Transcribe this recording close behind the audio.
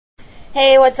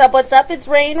Hey, what's up, what's up? It's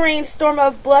Rainstorm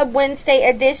of Blood Wednesday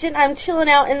edition. I'm chilling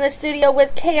out in the studio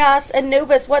with Kaos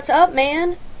Anubis. What's up,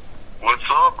 man? What's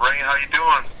up, Rain? How you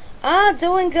doing?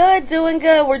 Doing good, doing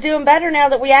good. We're doing better now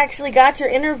that we actually got your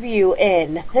interview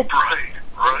in. Right.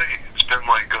 It's been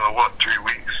like, 3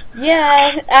 weeks?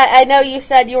 Yeah, I know you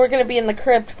said you were going to be in the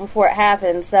crypt before it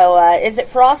happened, so, is it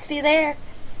frosty there?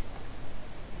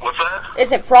 What's that?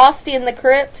 Is it frosty in the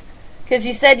crypt? Because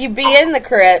you said you'd be in the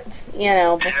crypt, before.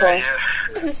 Yeah.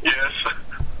 Yes. It is. It's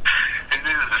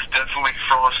definitely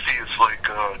frosty. It's like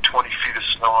 20 feet of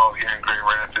snow out here in Grand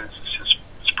Rapids.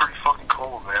 It's pretty fucking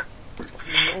cold, man.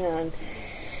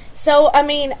 So, I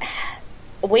mean,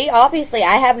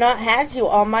 I have not had you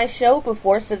on my show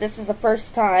before, so this is the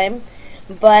first time.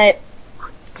 But,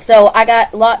 so I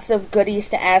got lots of goodies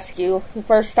to ask you. The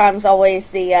first time's always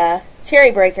the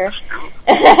cherry breaker.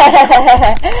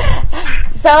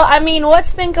 So, I mean,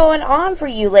 what's been going on for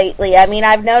you lately? I mean,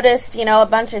 I've noticed, a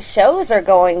bunch of shows are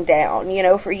going down,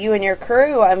 for you and your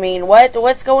crew. I mean,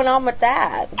 what's going on with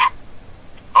that?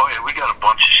 Oh, yeah, we got a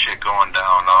bunch of shit going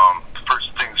down.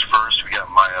 First things first, we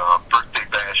got my birthday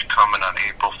bash coming on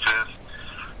April 5th,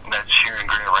 and that's here in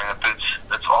Grand Rapids.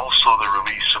 That's also the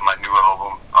release of my new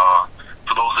album.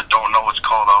 For those that don't know, it's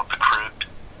called Out the Crypt.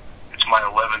 It's my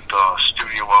 11th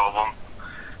studio album,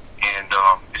 and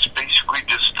it's basically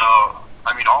just...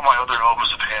 all my other albums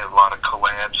have had a lot of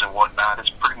collabs and whatnot. It's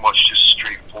pretty much just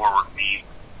straightforward me.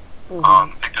 Mm-hmm. I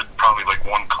think there's probably like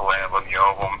one collab on the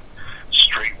album.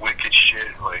 Straight wicked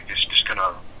shit. Like, it's just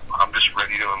I'm just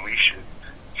ready to unleash it.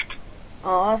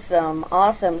 Awesome.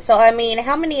 So, I mean,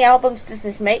 how many albums does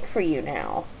this make for you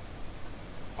now?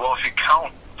 Well, if you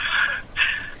count,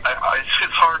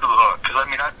 it's hard to look, because, I've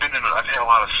had a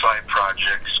lot of side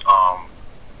projects.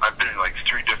 I've been in like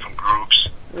 3 different groups.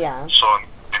 Yeah. So,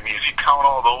 if you count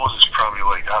all those, it's probably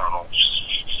like,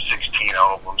 16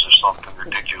 albums or something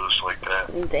ridiculous like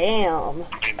that. Damn.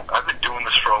 I've been doing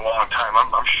this for a long time.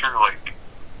 I'm sure, like,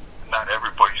 not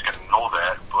everybody's going to know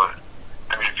that, but,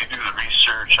 if you do the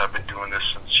research, I've been doing this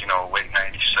since, late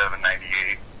 97,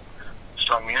 98.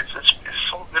 So, it's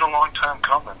been a long time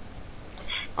coming.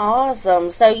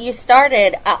 Awesome. So you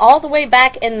started all the way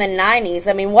back in the 90s.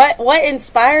 I mean, what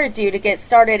inspired you to get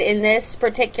started in this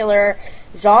particular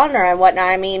genre and whatnot?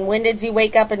 I mean, when did you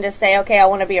wake up and just say, okay, I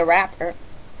want to be a rapper?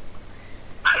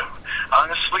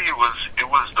 Honestly, it was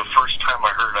the first time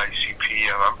I heard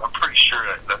ICP. I'm pretty sure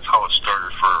that's how it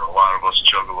started for a lot of us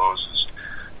juggalos.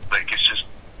 It's just,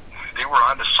 they were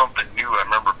onto something new. I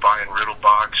remember buying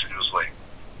Riddlebox, and it was like,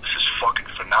 this is fucking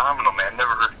phenomenal, man.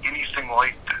 Never heard anything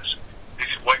like this.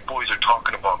 These white boys are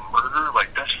talking about murder,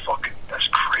 like, that's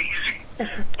crazy.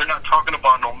 They're not talking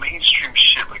about no mainstream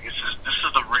shit. Like, this is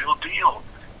the real deal.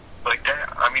 Like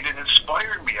that, it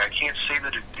inspired me. I can't say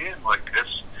that it did. Like,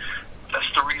 that's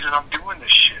the reason I'm doing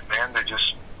this shit, man. They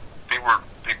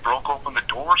broke open the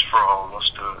doors for all of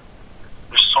us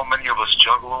there's so many of us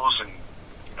juggalos and,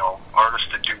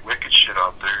 artists that do wicked shit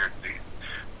out there.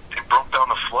 They broke down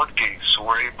the floodgates, so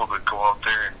we're able to go out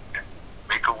there and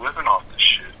make a living off this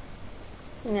shit.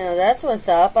 No, that's what's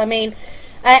up. I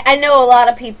know a lot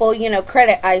of people,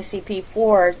 credit ICP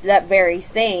for that very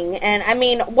thing. And,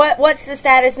 what's the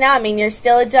status now? You're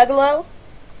still a juggalo?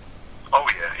 Oh,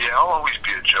 yeah. Yeah, I'll always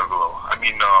be a juggalo.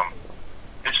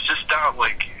 It's just not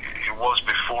like it was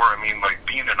before.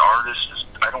 Being an artist,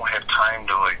 I don't have time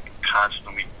to,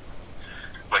 constantly,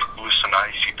 listen to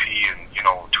ICP and,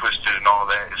 Twisted and all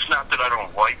that. It's not that I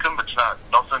don't like them. It's not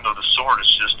nothing of the sort.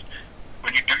 It's just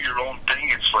when you do your own thing,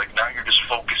 it's like now you're just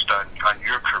focused on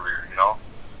your career,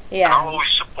 Yeah. And I'll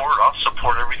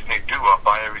support everything they do. I'll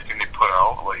buy everything they put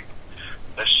out.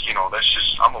 That's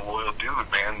just, I'm a loyal dude,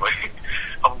 man.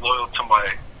 I'm loyal to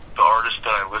the artists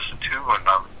that I listen to, and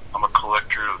I'm a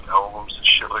collector of albums and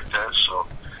shit like that. So,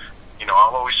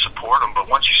 I'll always support them. But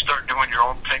once you start doing your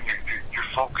own thing, you're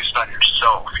focused on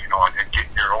yourself, and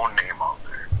getting your own name out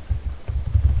there.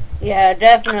 Yeah,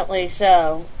 definitely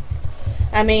so.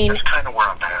 That's kind of where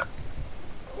I'm at.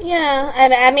 Yeah,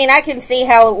 I can see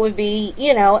how it would be,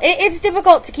 it's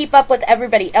difficult to keep up with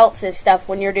everybody else's stuff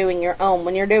when you're doing your own,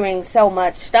 when you're doing so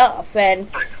much stuff. And,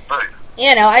 right.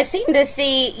 I seem to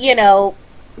see,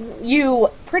 you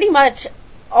pretty much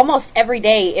almost every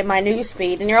day in my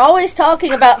newsfeed, and you're always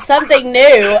talking about something new,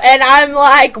 and I'm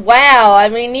like, wow,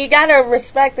 you gotta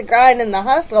respect the grind and the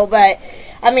hustle, but,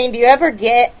 do you ever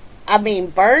get,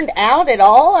 burned out at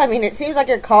all? It seems like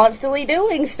you're constantly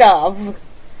doing stuff.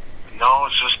 No,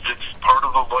 it's part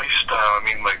of the lifestyle.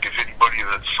 If anybody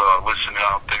that's listening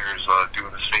out there is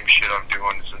doing the same shit I'm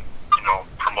doing,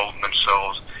 promoting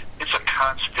themselves, it's a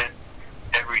constant,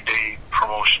 everyday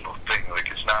promotional thing.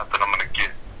 It's not that I'm going to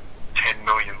get 10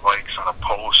 million likes on a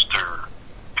post or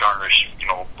garnish, you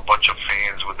know, a bunch of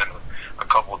fans within a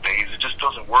couple of days. It just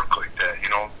doesn't work like that, you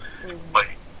know. But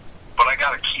I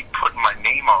gotta keep putting my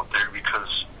name out there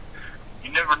because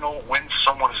you never know when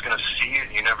someone is gonna see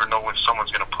it. You never know when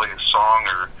someone's gonna play a song,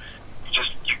 or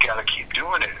you gotta keep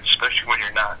doing it, especially when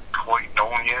you're not quite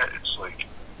known yet. It's like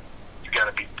you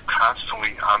gotta be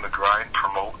constantly on the grind,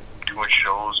 promoting, doing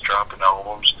shows, dropping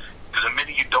albums. Because the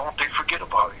minute you don't, they forget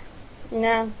about you.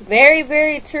 No, very,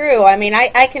 very true. I mean,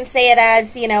 I can say it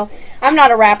as, you know, I'm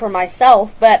not a rapper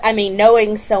myself, but, I mean,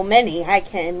 knowing so many, I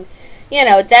can, you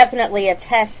know, definitely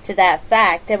attest to that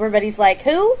fact. Everybody's like,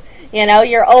 who? You know,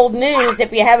 you're old news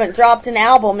if you haven't dropped an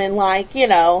album in, like, you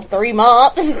know, 3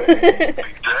 months.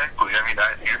 Exactly. I mean,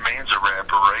 your man's a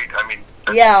rapper, right? I mean,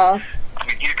 yeah. I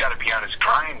mean, you gotta be on his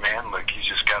grind, man. Like, you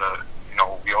just gotta, you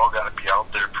know, we all gotta be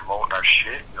out there promoting our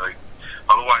shit. Like,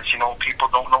 otherwise, you know, people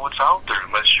don't know what's out there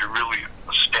unless you're really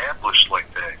established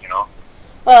like that, you know?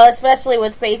 Well, especially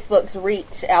with Facebook's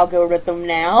reach algorithm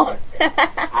now.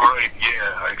 Right,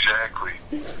 yeah, exactly.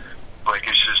 Like,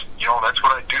 it's just, you know, that's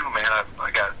what I do, man.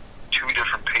 I got 2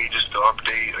 different pages to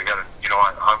update. I got, you know,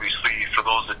 obviously, for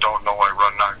those that don't know, I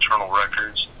run Knocturnal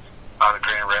Records out of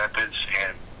Grand Rapids,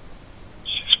 and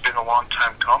it's been a long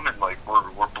time coming. Like,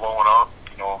 we're blowing up.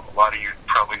 You know, a lot of you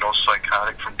probably know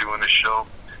Psychotic from doing this show.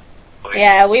 Like,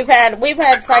 yeah, we've had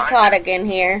Psychotic in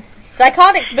here.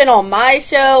 Psychotic's been on my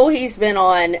show. He's been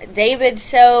on David's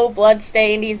show.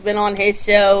 Bloodstained, he's been on his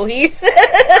show. He's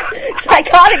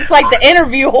Psychotic's like the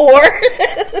interview whore.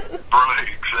 Right,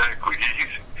 exactly.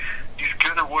 He's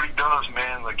good at what he does,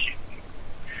 man. Like, he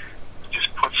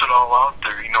just puts it all out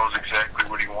there. He knows exactly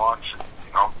what he wants. And,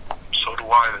 you know, so do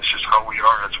I. That's just how we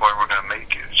are. That's why we're gonna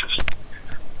make it. It's just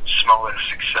smell that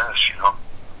success, you know.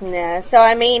 Yeah. So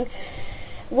I mean,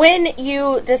 when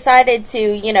you decided to,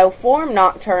 you know, form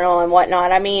Knocturnal and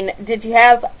whatnot, I mean, did you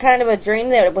have kind of a dream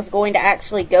that it was going to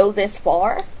actually go this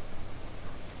far?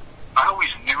 I always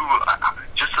knew,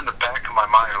 just in the back of my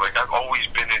mind, like, I've always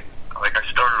been in, like, I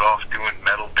started off doing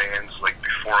metal bands, like,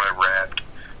 before I rapped,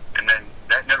 and then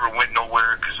that never went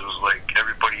nowhere, because it was like,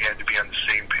 everybody had to be on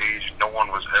the same page. No one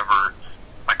was ever,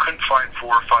 I couldn't find 4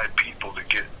 or 5 people to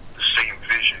get the same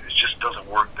vision. It just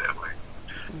doesn't work that way.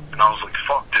 And I was like,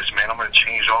 fuck this, man. I'm going to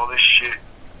change all this shit,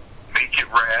 make it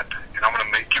rap, and I'm going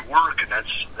to make it work. And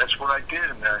that's what I did.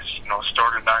 And then I, you know,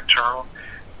 started Knocturnal.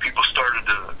 People started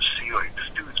to see, like,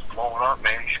 this dude's blowing up,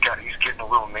 man. He's getting a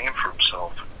little name for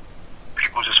himself.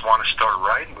 People just want to start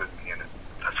riding with me. And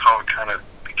that's how it kind of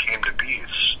became to be.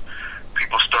 It's,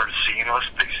 people started seeing us.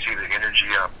 They see the energy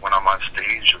when I'm on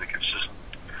stage. Like, it's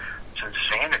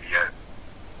insanity.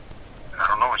 I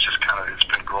don't know. It's just kind of, it's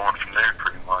been growing from there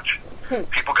pretty much.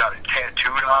 People got it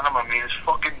tattooed on them. I mean, it's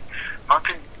fucking, how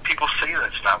can people say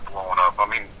that's not blowing up? I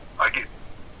mean, I get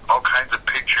all kinds of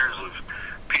pictures of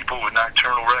people with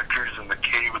Nocturnal Records and the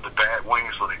cave with the bat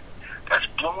wings. Like, that's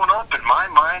blowing up in my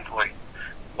mind, like,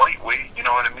 lightweight, you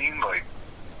know what I mean? Like,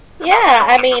 yeah,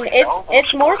 I mean,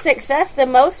 it's more success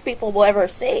than most people will ever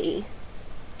see.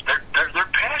 They're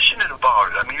passionate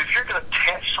about it. I mean, if you're going to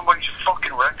attach somebody's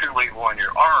fucking record label on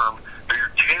your arm or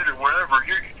your tit or whatever,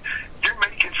 you're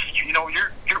making, you know,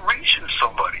 you're reaching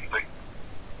somebody. Like,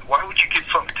 why would you get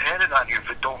something tatted on you if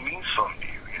it don't mean something to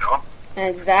you, you know?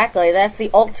 Exactly. That's the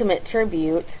ultimate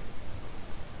tribute.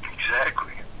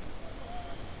 Exactly.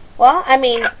 Well, I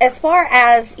mean, as far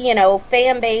as, you know,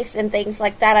 fan base and things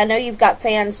like that, I know you've got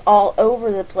fans all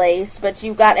over the place, but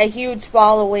you've got a huge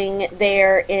following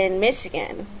there in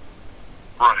Michigan.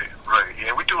 Right.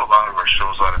 Yeah, we do a lot of our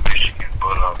shows out of Michigan,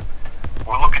 but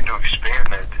we're looking to expand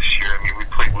that this year. I mean, we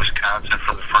played Wisconsin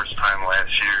for the first time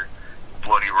last year,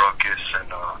 Bloody Ruckus,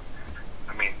 and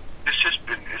I mean,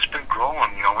 it's been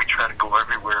growing. You know, we try to go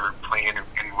everywhere, play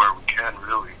anywhere we can,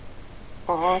 really.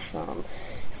 Awesome.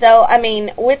 So, I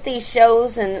mean, with these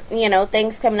shows and, you know,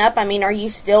 things coming up, I mean, are you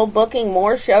still booking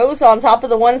more shows on top of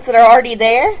the ones that are already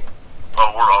there?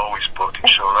 Oh, we're always booking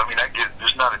shows. I mean,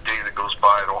 there's not a day that goes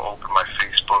by I don't open my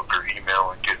Facebook or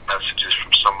email and get messages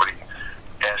from somebody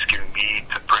asking me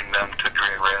to bring them to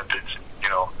Grand Rapids, you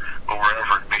know, or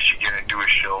wherever in Michigan and do a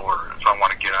show, or if I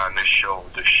want to get on this show or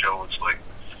this show. It's like,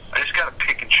 I just got to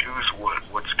pick and choose what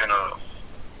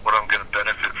I'm going to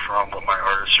benefit from, what my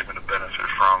artists are going to benefit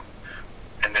from.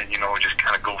 And then, you know, just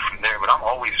kind of go from there. But I'm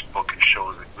always booking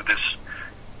shows. With this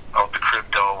Out the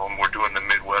Crypt album, we're doing the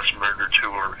Midwest Murder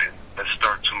Tour, and that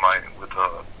starts with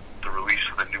the release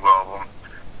of the new album,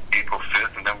 April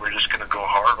 5th, and then we're just going to go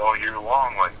hard all year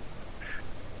long. Like,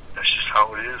 that's just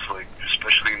how it is, like,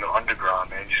 especially in the underground,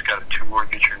 man. You just got to tour,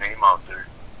 get your name out there.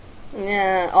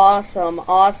 Yeah,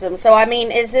 awesome. So, I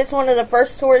mean, is this one of the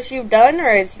first tours you've done, or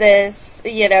is this,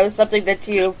 you know, something that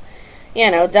you've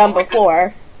done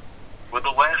before. With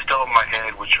the last album I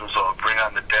had, which was Bring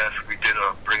on the Death, we did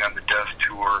a Bring on the Death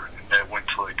tour, and that went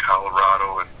to like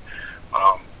Colorado and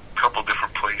a couple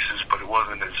different places, but it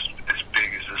wasn't as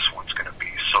big as this one's going to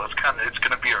be. So it's going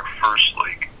to be our first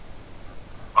like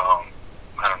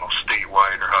I don't know,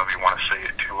 statewide or however you want to say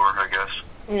it, tour, I guess.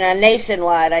 Yeah,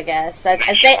 nationwide, I guess. I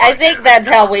think that's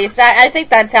how we say. I think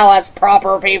that's how us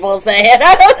proper people say it.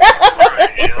 I don't know.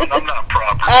 Right, yeah, I'm not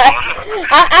proper.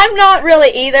 I'm not really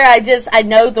either. I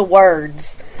know the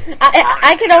words.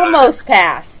 I can almost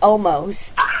pass.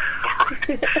 Almost. Right.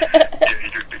 Yeah,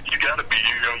 you gotta be.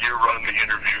 You're running the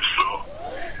interview, so.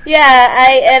 Yeah,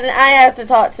 I have to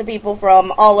talk to people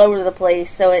from all over the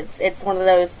place, so it's one of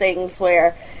those things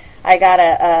where I gotta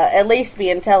at least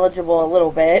be intelligible a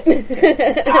little bit,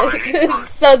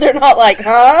 so they're not like,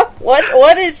 huh?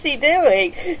 What is she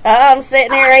doing? I'm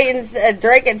sitting here eating,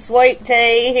 drinking sweet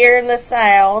tea here in the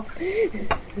South.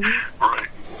 Right.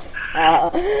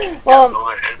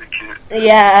 Well,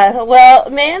 yeah. Well,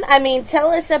 man, I mean, tell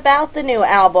us about the new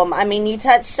album. I mean, you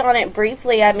touched on it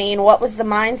briefly. I mean, what was the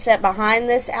mindset behind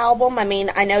this album? I mean,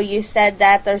 I know you said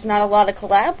that there's not a lot of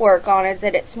collab work on it,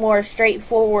 that it's more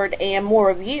straightforward and more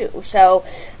of you. So,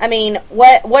 I mean,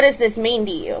 what does this mean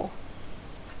to you?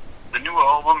 The new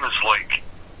album is like,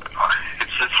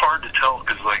 it's hard to tell,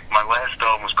 because like my last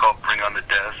album was called Bring on the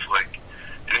Death, like,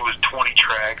 and it was 20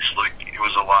 tracks. Like, it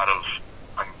was a lot of,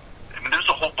 I mean, there's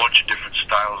a whole bunch of different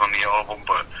styles on the album,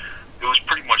 but it was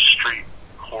pretty much straight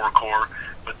horrorcore.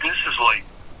 But this is like,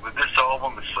 with this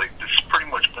album, it's like, this has pretty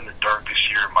much been the darkest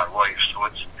year of my life. So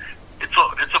it's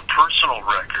a personal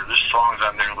record. There's songs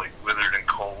on there like Withered and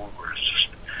Cold, where it's just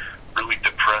really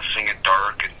depressing and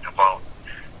dark and about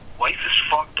life is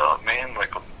fucked up, man.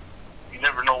 Like, you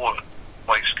never know what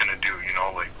life's gonna do,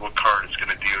 like what card it's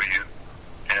gonna deal you.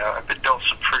 And I've been dealt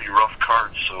some pretty rough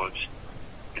cards, so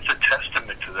it's a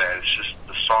testament to that. It's just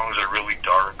the songs are really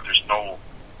dark. There's no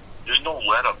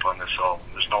let up on this album.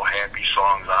 There's no happy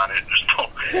songs on it. There's no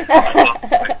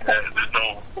stuff like that.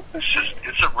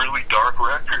 It's a really dark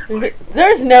record. Like,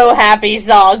 there's no happy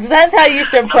songs. That's how you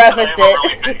should preface it.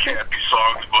 Really big happy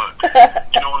songs, but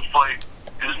it's like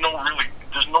there's no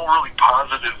really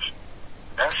positive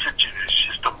message in it. It's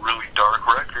just a really dark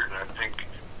record. And I think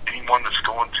anyone that's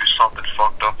going through something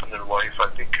fucked up in their life, I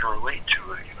think, can relate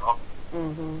to it.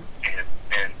 Mm-hmm.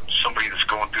 And somebody that's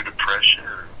going through depression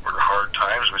or hard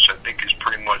times, which I think is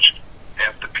pretty much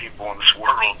half the people in this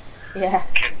world,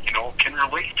 can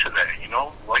relate to that.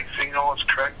 Life ain't all it's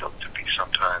cracked up to be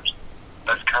sometimes.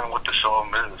 That's kind of what this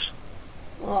album is.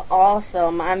 Well,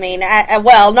 awesome. I mean,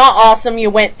 well, not awesome. You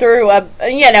went through but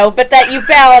that you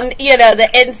found, the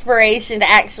inspiration to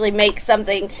actually make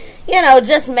something.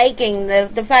 Just making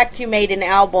the fact you made an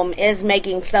album is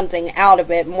making something out of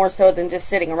it more so than just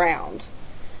sitting around.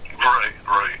 Right.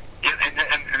 Yeah,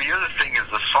 and the other thing is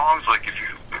the songs. Like if you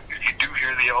do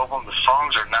hear the album, the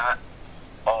songs are not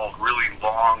all really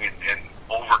long and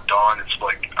overdone. It's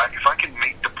like if I can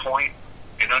make the point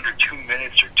in under 2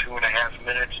 minutes or 2.5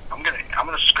 minutes, I'm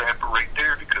gonna scrap it right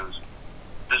there, because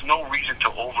there's no reason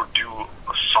to overdo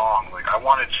a song. Like, I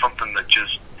wanted something that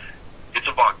just, it's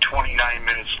about 29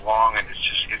 minutes long, and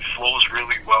it flows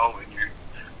really well, and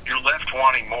you're left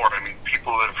wanting more. I mean,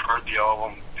 people that have heard the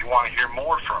album, they want to hear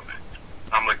more from it.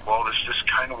 I'm like, well, this is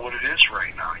kind of what it is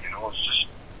right now. It's just,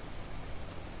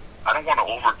 I don't want to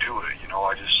overdo it.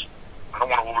 I don't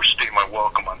want to overstay my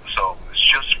welcome on this album.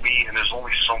 It's just me, and there's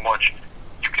only so much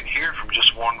you can hear from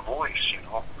just one voice,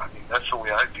 I mean, that's the way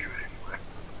I view it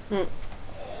anyway.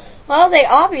 Well, they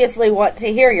obviously want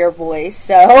to hear your voice,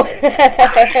 so. Right,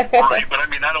 but I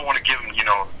mean, I don't want to give them,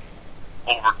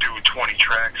 overdo 20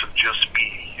 tracks of just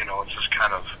me, it's just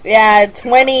kind of. Yeah,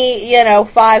 20,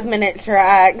 5-minute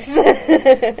tracks. Yeah,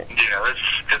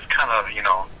 it's kind of,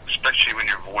 especially when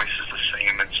your voice is the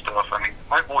same and stuff. I mean,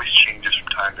 my voice changes from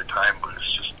time to time, but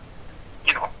it's just,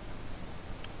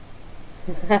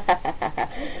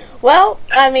 Well,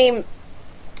 I mean,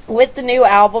 with the new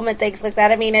album and things like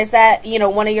that, I mean, is that,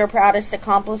 one of your proudest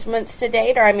accomplishments to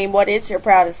date? Or, I mean, what is your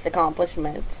proudest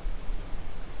accomplishment?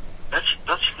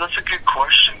 That's a good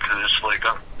question, because it's like,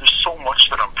 there's so much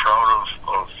that I'm proud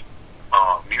of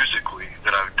musically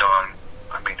that I've done.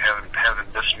 I mean,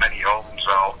 having this many albums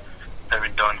out,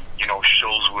 having done,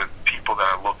 shows with people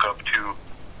that I look up to,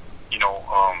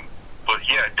 but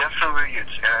yeah, definitely,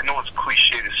 I know it's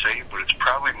cliche to say, but it's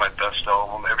probably my best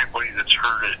album. Everybody that's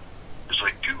heard it is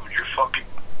like, dude,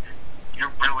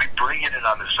 you're really bringing it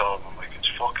on this album. Like, it's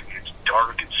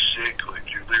dark, it's sick,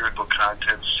 like, your lyrical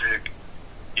content's sick,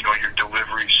 your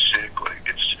delivery's sick. Like,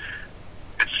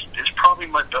 it's probably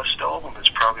my best album. It's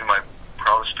probably my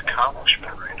proudest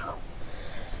accomplishment right now.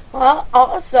 Well,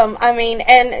 awesome. I mean,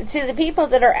 and to the people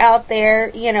that are out there,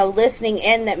 you know, listening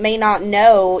in that may not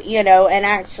know, you know, and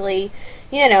actually,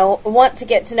 you know, want to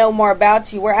get to know more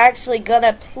about you, we're actually going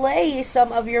to play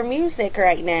some of your music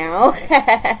right now.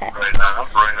 Right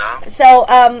now. So,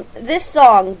 this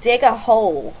song, Dig a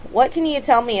Hole, what can you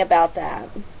tell me about that?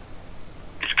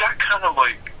 It's got kind of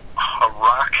like a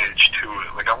rock edge to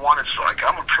it. Like,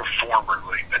 I'm a performer.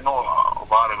 Like, I know a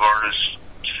lot of artists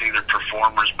say they're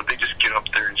performers, but they just get up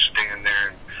there and stand there,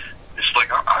 and it's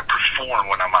like I perform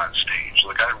when I'm on stage.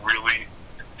 Like, I really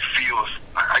feel,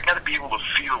 I got to be able to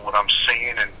feel what I'm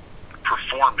saying and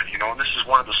perform it, you know. And this is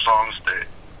one of the songs that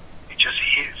it just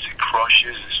hits, it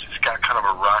crushes. It's got kind of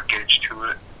a rock edge to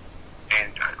it,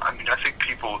 and I mean, I think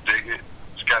people will dig it.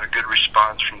 It's got a good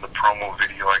response from the promo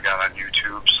video I got on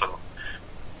YouTube, so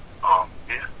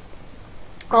yeah.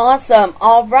 Awesome.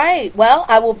 All right. Well,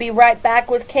 I will be right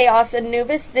back with Kaos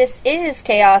Anubis. This is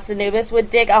Kaos Anubis with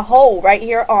Dig a Hole right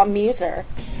here on MUSER.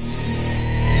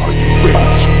 Are you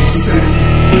ready to descend?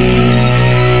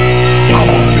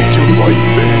 I'ma make your life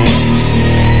end.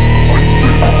 Are you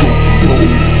ready to go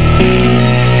below?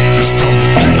 It's time to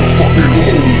dig a fucking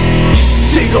hole.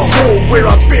 Dig a hole where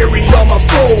I bury all my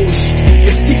foes.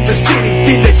 It's deepest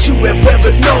anything that you have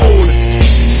ever known.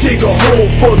 Dig a hole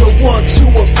for the ones who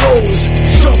oppose.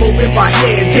 Shovel in my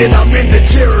hand and I'm in the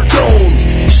terror dome.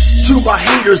 To my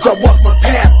haters, I walk my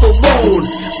path alone.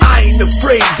 I ain't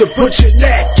afraid to put your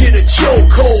neck in a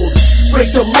chokehold.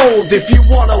 Break the mold if you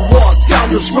wanna walk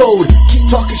down this road. Keep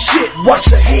talking shit, watch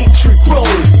the hatred grow.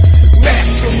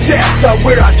 Mask of death are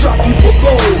where I drop you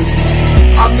below.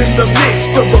 I'm in the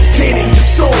midst of obtaining your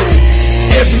soul.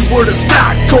 Every word is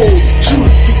not gold,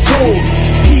 truth be told.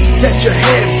 Detach your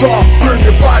hands off, burn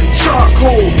your body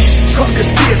charcoal.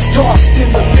 Carcass gets tossed in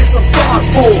the midst of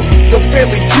thoughtful. The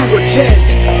family to attend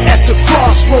at the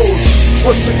crossroads.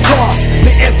 What's the cost?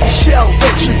 The empty shell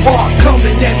that you bought.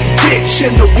 Coming at me, bitch,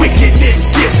 and the wickedness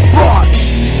gets brought.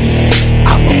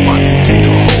 I'm about to dig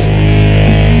a hole.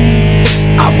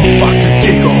 I'm about to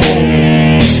dig a hole.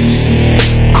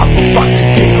 I'm about to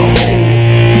dig a hole.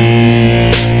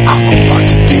 I'm about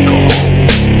to dig a hole.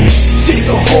 Dig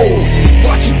a hole,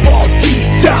 watch it fall deep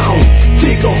down.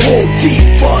 Dig a hole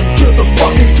deep under the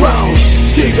fucking ground.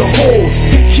 Dig a hole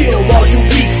to kill all your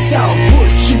weak sound.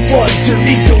 Put you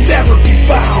underneath, you'll never be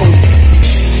found.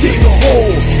 Dig a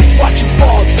hole, watch it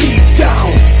fall deep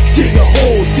down. Dig a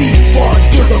hole deep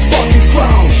under the fucking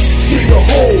ground. Dig a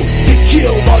hole to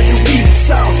kill all your weak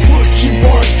sound. Put you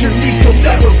underneath, you'll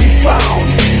never be found.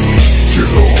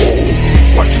 Dig a hole,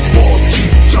 watch it fall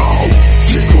deep down.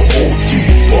 Dig a hole deep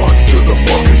under the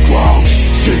fucking ground.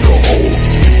 Dig a hole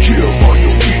to kill all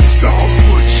your weak sound.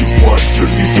 Put you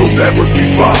underneath, you'll never be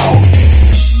found.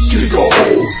 Dig a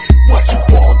hole, watch it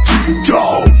fall deep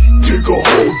down. Dig a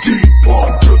hole deep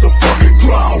under the fucking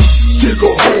ground. Dig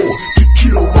a hole to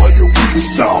kill all your weak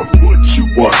sound. Put you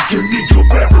underneath,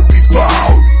 you'll never be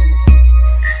found.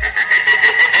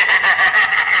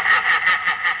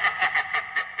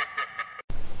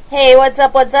 Hey, what's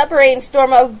up,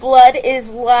 Rainstorm of Blood is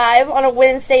live on a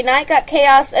Wednesday night. Got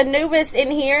Kaos Anubis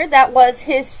in here. That was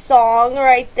his song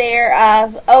right there.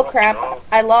 Oh crap.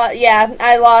 I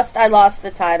lost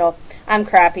the title. I'm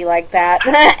crappy like that.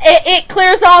 it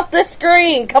clears off the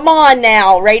screen. Come on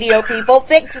now, radio people.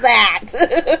 Fix that.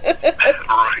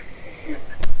 Right.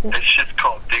 That shit's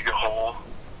called Dig a Hole.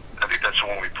 I think that's the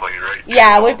one we played, right?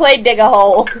 Yeah, we played Dig a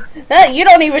Hole. You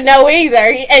don't even know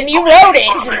either, and you wrote it.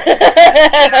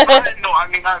 No, I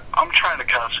mean, I'm trying to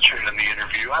concentrate on the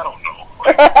interview. I don't know.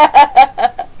 Like,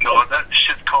 no, that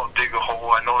shit's called Dig a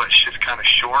Hole. I know that shit's kind of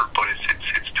short, but it's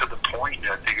to the point.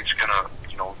 I think it's gonna,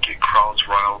 you know, get crowds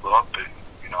riled up, and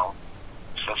you know,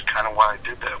 so that's kind of why I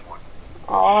did that one.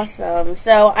 Awesome.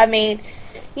 So, I mean,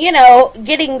 you know,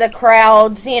 getting the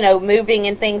crowds, you know, moving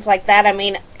and things like that, I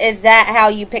mean, is that how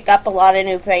you pick up a lot of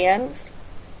new fans?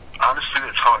 Honestly,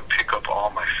 that's how I pick up all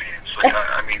my fans. Like,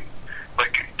 I mean,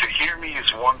 like, to hear me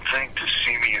is one thing, to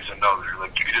see me is another.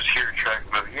 Like, you just hear a track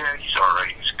and be like, yeah, he's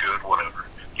alright, he's good, whatever.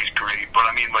 He's great. But,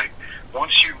 I mean, like,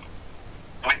 once you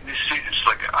witness it, it's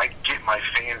like, I get my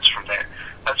fans from that.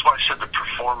 That's why I said the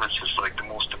performance is, like, the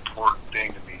most important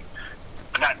thing to me.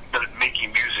 Not that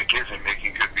making music isn't,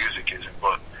 making good music isn't,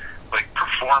 but like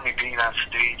performing, being on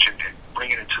stage and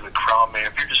bringing it to the crowd, man.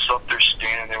 If you're just up there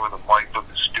standing there with a mic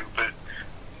looking stupid,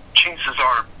 chances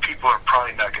are people are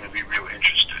probably not going to be real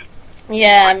interested.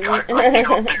 Yeah. Like, I get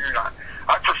up there and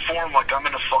I perform like I'm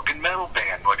in a fucking metal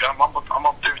band. Like I'm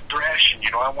up there thrashing.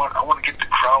 You know, I want to get the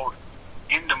crowd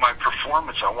into my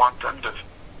performance. I want them to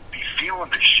be feeling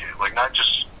this shit, like not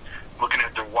just looking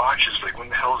at their watches. Like, when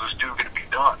the hell is this dude going to be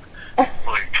done?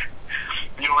 Like,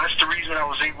 you know, that's the reason I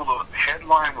was able to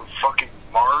headline with fucking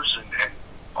Mars and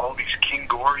all these King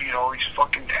Gory and all these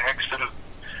fucking acts that have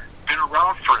been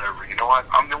around forever. You know,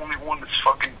 I'm the only one that's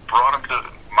fucking brought them to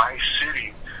my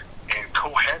city and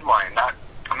co-headline.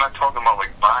 I'm not talking about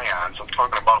like buy-ons. I'm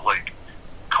talking about like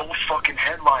co-fucking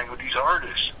headline with these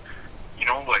artists. You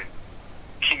know, like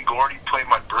King Gordy played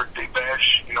my birthday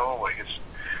bash. You know, like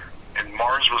and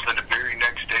Mars was then the very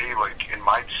next day, like in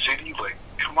my city. Like,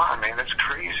 come on, man, that's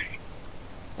crazy.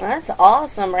 Well, that's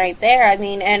awesome right there. I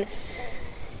mean, and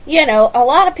you know, a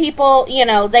lot of people, you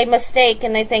know, they mistake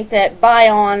and they think that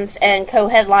buy-ons and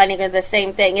co-headlining are the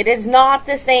same thing. It is not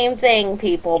the same thing,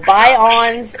 people.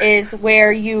 Buy-ons is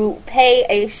where you pay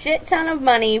a shit ton of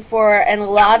money for an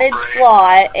allotted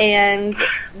slot, and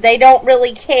they don't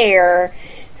really care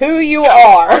who you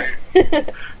are. Give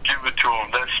it to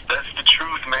them. That's the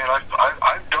truth, man.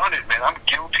 I've done it, man. I'm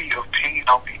guilty of paying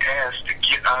out the ass to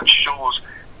get on shows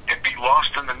and be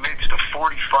lost in the midst of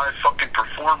 45 fucking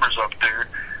performers up there.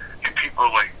 And people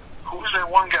are like, who was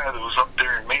that one guy that was up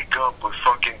there in makeup with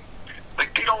fucking...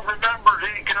 Like, they don't remember.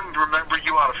 They ain't gonna remember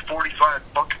you out of 45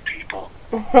 fucking people.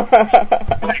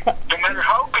 Like, no matter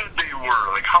how good they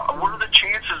were, like, what are the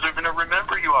chances they're gonna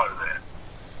remember you out of that?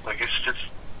 Like, it's just...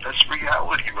 That's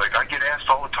reality. Like, I get asked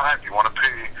all the time, do you want to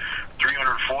pay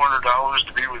 $300, $400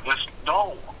 to be with this?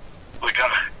 No. Like,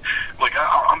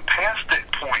 I'm past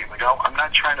that point. Like, I'm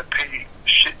not trying to pay a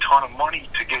shit ton of money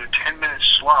to get a 10-minute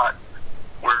slot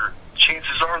where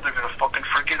chances are they're going to fucking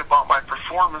forget about my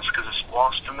performance because it's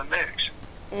lost in the mix.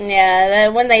 Yeah,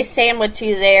 when they sandwich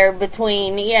you there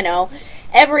between, you know,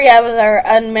 every other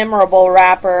unmemorable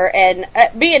rapper, and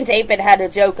me and David had a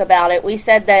joke about it. We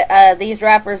said that these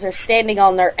rappers are standing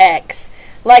on their X.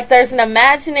 Like, there's an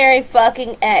imaginary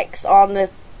fucking X on the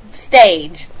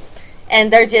stage,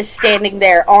 and they're just standing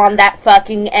there on that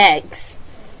fucking X.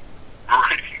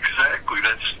 Right, exactly.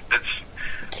 That's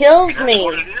kills me. That's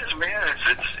what it is, man.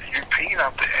 It's you're paying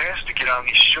out the ass to get on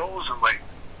these shows, and like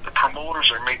the promoters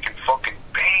are making fucking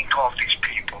bank off these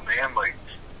people, man. Like,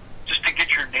 just to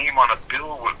get your name on a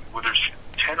bill with there's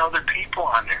 10 other people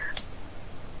on there.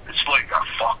 It's like,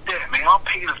 fuck that, man. I'll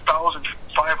pay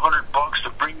 $1,500 to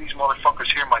bring these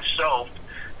motherfuckers here myself,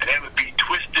 and have it be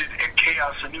Twisted and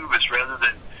Kaos Anubis rather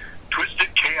than Twisted,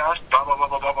 Chaos, blah blah blah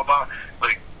blah blah blah blah.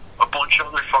 Like a bunch of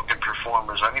other fucking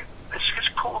performers. I mean, it's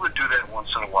cool to do that once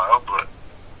in a while, but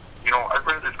you know, I'd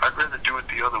rather do it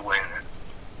the other way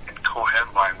and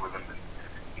co-headline with them.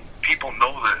 And people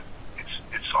know that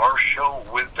it's our show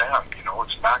with them. You know,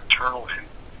 it's Knocturnal and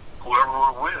whoever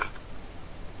we're with.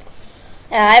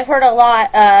 Yeah, I've heard a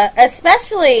lot,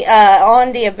 especially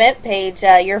on the event page,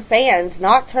 your fans,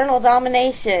 Nocturnal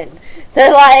Domination.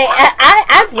 They're like,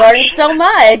 I've learned so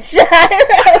much.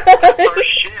 That's our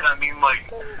shit. I mean,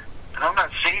 like, and I'm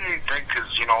not saying anything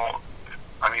because, you know,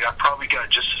 I mean, I probably got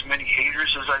just as many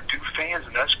haters as I do fans,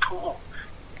 and that's cool.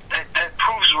 That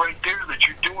proves right there that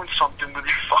you're doing something with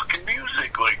your fucking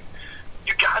music. Like,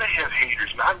 you gotta have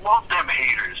haters, man. I love them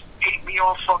haters. Hate me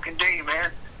all fucking day,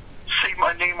 man. Say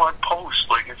my name on post.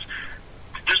 Like,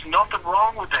 there's nothing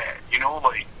wrong with that, you know.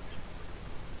 Like,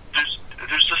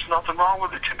 there's just nothing wrong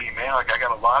with it to me, man. Like, I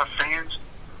got a lot of fans.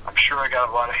 I'm sure I got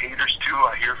a lot of haters too.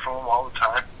 I hear from them all the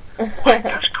time. Like,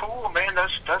 that's cool, man.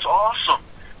 That's awesome.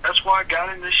 That's why I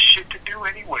got in this shit to do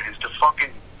anyways. To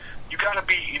fucking, you gotta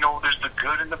be, you know, there's the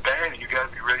good and the bad, and you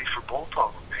gotta be ready for both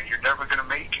of them, man. You're never gonna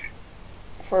make it.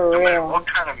 For real. No matter what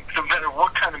kind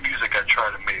of music I try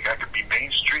to make, I could be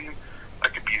mainstream. I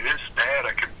could be this, that.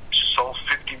 I could sell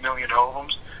 50 million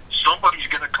albums. Somebody's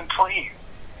gonna complain.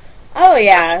 Oh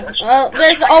yeah. Well,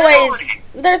 reality.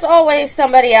 there's always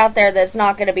somebody out there that's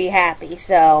not going to be happy.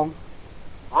 So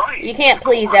right. You can't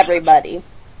please everybody.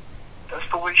 That's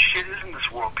the way shit is in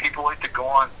this world. People like to go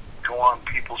on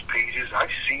people's pages. I've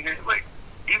seen it. Like,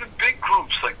 even big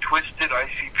groups like Twisted,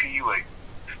 ICP, like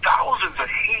thousands of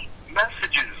hate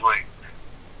messages. Like,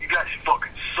 you guys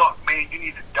fucking suck, man. You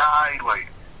need to die. Like,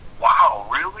 wow,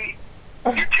 really?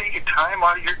 You're taking time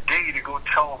out of your day to go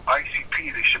tell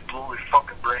ICP they should blow their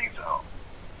fucking brains out.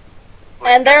 Like,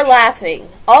 and they're laughing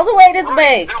all the way to the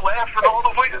bank. They're laughing all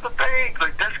the way to the bank.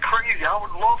 Like, that's crazy. I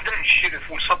would love that shit if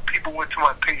some people went to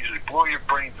my page, like, blow your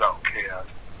brains out, Chaos.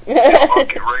 I'll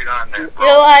get right on that, bro.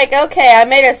 You're like, okay, I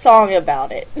made a song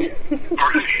about it.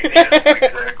 Right, yeah,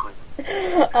 exactly.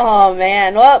 Oh,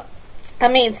 man. Well, I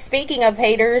mean, speaking of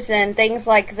haters and things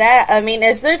like that, I mean,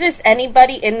 is there just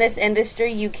anybody in this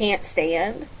industry you can't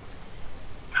stand?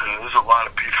 There's a lot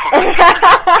of people in this industry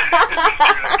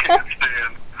I can't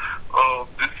stand.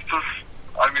 It's just,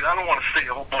 I mean, I don't want to say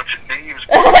a whole bunch of names.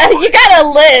 But you got a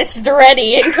list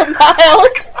ready and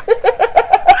compiled.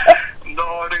 No,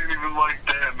 I didn't even like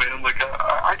that, man. Like,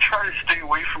 I try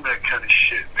from that kind of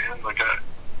shit, man. Like,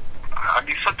 I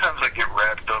mean, sometimes I get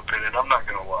wrapped up in it. I'm not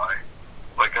gonna lie.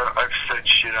 Like, I've said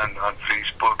shit on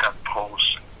Facebook, on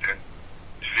posts, and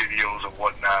videos and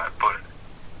whatnot, but,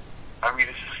 I mean,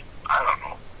 it's just, I don't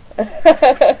know.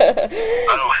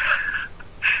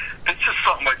 It's just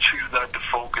something I choose not to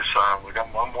focus on. Like,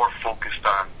 I'm more focused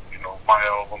on, you know, my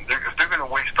album. If they're gonna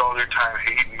waste all their time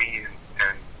hating me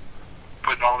and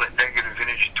putting all that negative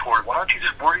energy toward, why don't you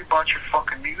just worry about your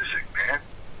fucking music, man?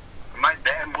 Am I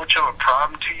that much of a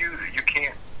problem to you that you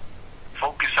can't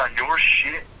focus on your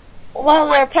shit? Well,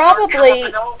 they're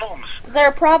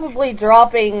probably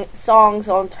dropping songs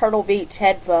on Turtle Beach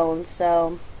headphones,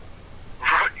 so.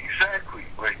 Right, exactly.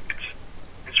 Like,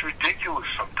 it's ridiculous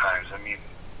sometimes. I mean,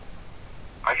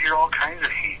 I hear all kinds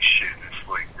of hate shit, and it's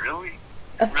like, really?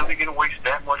 You're really gonna waste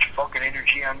that much fucking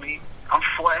energy on me? I'm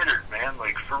flattered, man,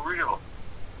 like, for real.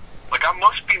 Like, I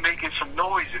must be making some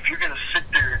noise if you're gonna sit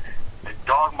there and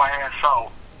dog my ass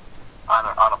out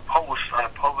on a post, on a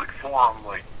public forum.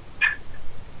 Like,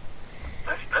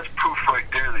 that's proof right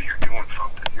there that you're doing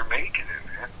something. You're making it,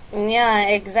 man. Yeah,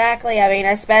 exactly. I mean,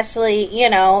 especially, you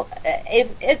know,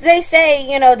 if they say,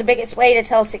 you know, the biggest way to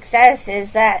tell success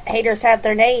is that haters have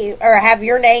their name, or have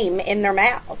your name in their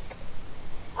mouth.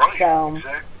 Right, so.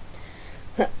 Exactly.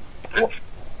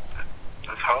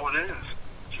 That's how it is.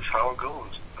 It's just how it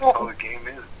goes. That's how the game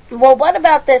is. Well, what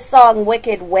about this song,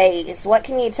 Wicked Ways? What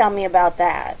can you tell me about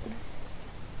that?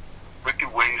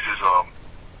 Wicked Ways is,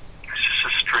 it's just a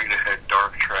straight ahead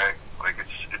dark track. Like,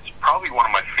 it's probably one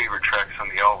of my favorite tracks on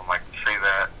the album, I can say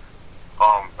that.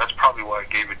 That's probably why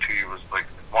I gave it to you, was like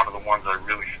one of the ones I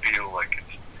really feel like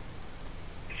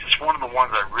it's just one of the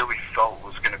ones I really felt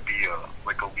was gonna be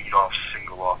like a lead off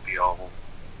single off the album.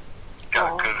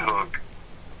 Got a good hook,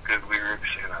 good lyrics,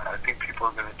 and I think people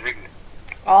are gonna dig it.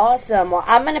 Awesome. Well,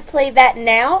 I'm going to play that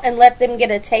now and let them get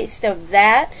a taste of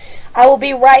that. I will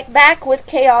be right back with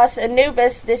Kaos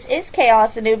Anubis. This is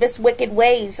Kaos Anubis, Wicked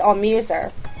Ways on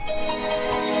MUSER.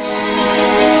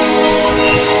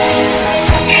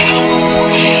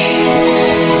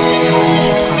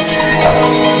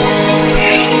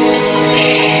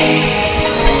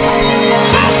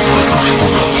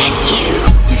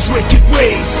 These wicked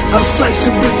ways, I'm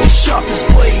slicing with the sharpest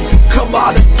blades. Come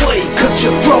out and play, cut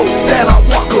your throat, then I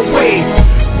walk away.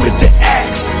 With the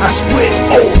axe, I split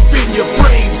open your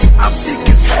brains. I'm sick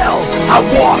as hell, I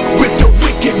walk with the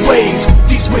wicked ways.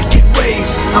 These wicked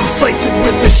ways, I'm slicing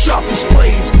with the sharpest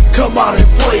blades. Come out and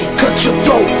play, cut your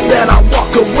throat, then I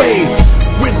walk away.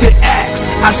 With the axe,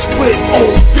 I split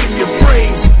open your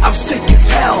brains. I'm sick as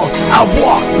hell, I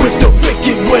walk with the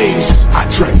wicked ways. I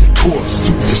drag the cords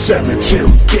through the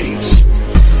cemetery gates,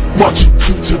 marching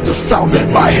through to the sound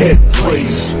that my head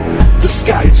plays. The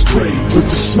sky is gray with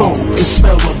the smoke and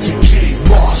smell of decay,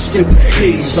 lost in the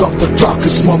haze of the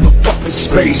darkest motherfucking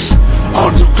space.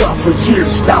 Underground for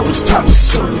years, now it's time to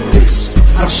serve this.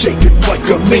 I'm shaking like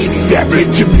a maniac,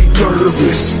 making me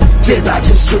nervous. Did I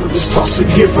deserve this? Tossing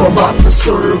here from my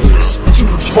preservatives. Too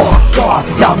far gone,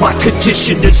 now my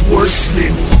condition is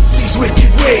worsening. These wicked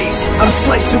ways, I'm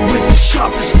slicing with the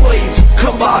sharpest blades.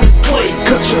 Come out and play,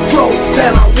 cut your throat,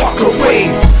 then I walk away.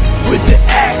 With the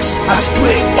axe, I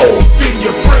split open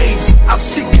your brains. I'm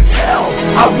sick as hell,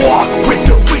 I walk with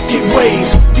the wicked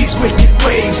ways. These wicked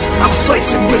ways, I'm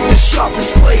slicing with the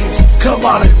sharpest blades. Come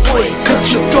out and play, cut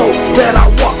your throat, then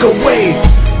I walk away.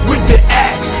 With the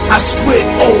axe, I split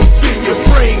open your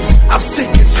brains. I'm sick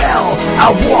as hell,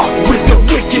 I walk with the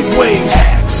wicked ways.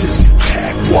 Axes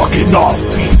attack, walking off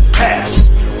beat past.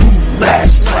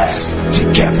 Last,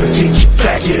 decapitate your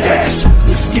faggot ass.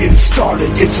 Let's get it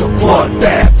started, it's a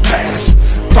bloodbath pass.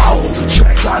 Follow the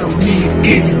tracks, I don't need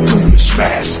any ghoulish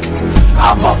mask.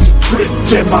 I'm off the crypt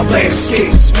and my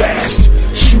landscape's vast.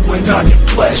 Chewing on your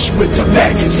flesh with the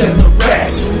maggots and the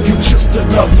rats. You just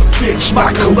another bitch,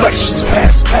 my collection's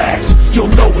past packed.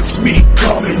 You'll know it's me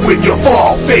coming when you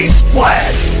fall face flat.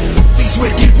 These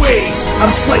wicked ways, I'm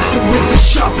slicing with the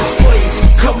sharpest blades.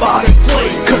 Come out and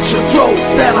play, cut your throat,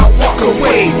 then I walk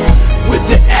away. With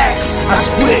the axe, I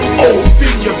split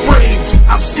open your brains.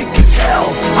 I'm sick as hell,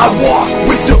 I walk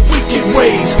with the wicked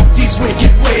ways. These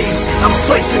wicked ways, I'm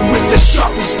slicing with the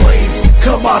sharpest blades.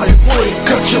 Come out and play,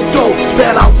 cut your throat,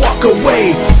 then I walk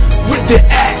away. With the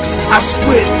axe, I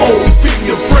split open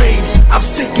your brains. I'm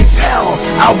sick as hell,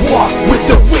 I walk with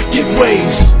the wicked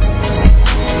ways.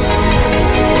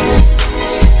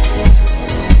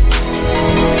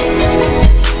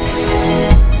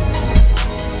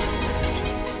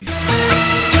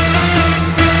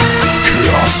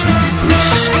 Kaos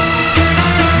Anubis,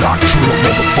 Knocturnal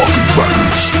motherfucking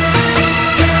records.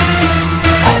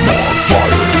 I'm on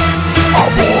fire,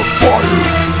 I'm on fire,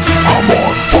 I'm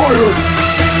on fire.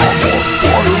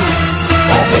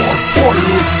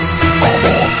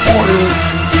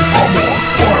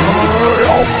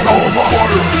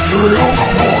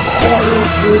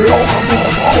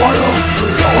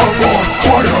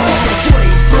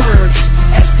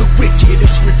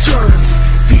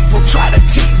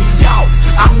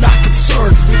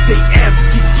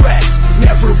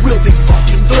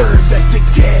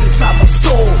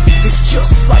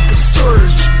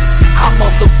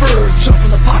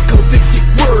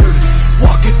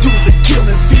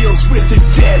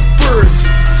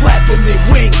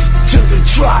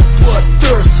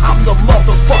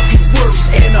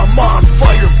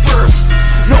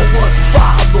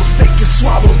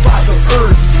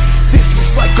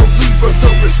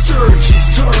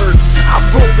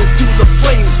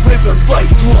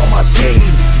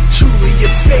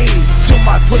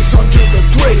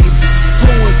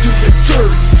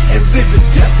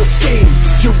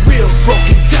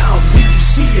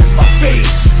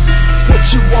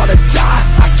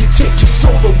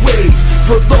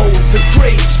 below the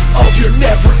grate of your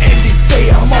never-ending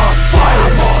fate. I'm on fire,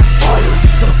 I'm on fire.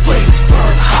 The flames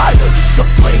burn higher, the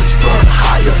flames burn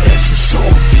higher as your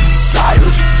soul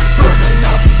desires. Burning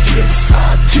up the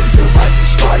inside till your life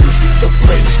expires. The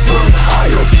flames burn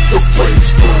higher, the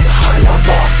flames burn higher. I'm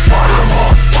on fire, I'm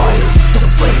on fire. The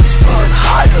flames burn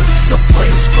higher, the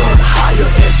flames burn higher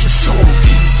as your soul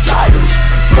desires.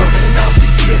 Burning up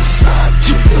the inside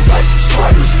till your life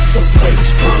expires. The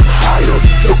flames burn higher,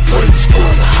 the flames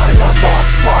burn higher. I'm on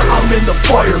fire, I'm in the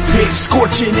fire pit,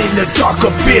 scorching in the dark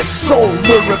abyss.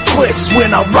 Solar eclipse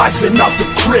when I'm rising out the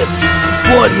crypt.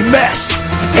 Bloody mess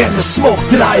and the smoke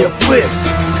that I uplift.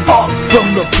 Up from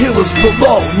the pillars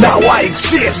below, now I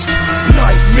exist.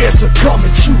 Nightmares are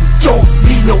coming true, don't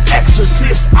need no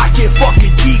exorcist. I can't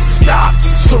fucking be stopped,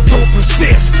 so don't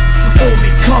persist.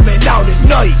 Only coming out at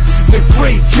night, the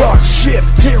graveyard shift.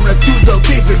 Tearing through the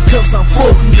living cause I'm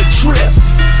floating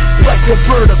adrift. Like a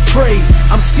bird of prey,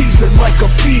 I'm seasoned like a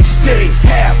feast day.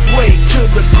 Halfway to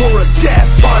the core of death,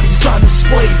 bodies on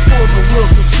display for the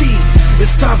world to see.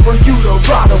 It's time for you to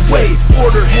rot away.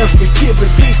 Order has been given,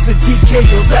 face to decay,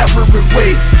 elaborate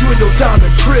way. Dwindle down to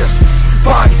crisp,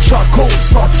 body charcoal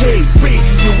saute.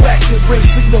 Radioactive ray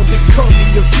signal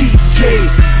becoming a decay.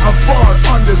 I'm far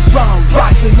underground,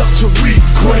 rising up to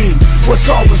reclaim what's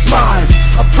always mine.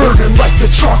 I'm burning like the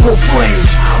charcoal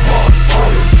flames. I'm on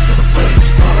fire, the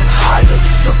flames burn higher.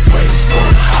 The flames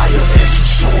burn higher as your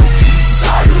soul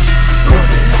desires.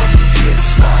 Burning up the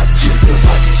inside till your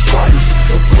life expires.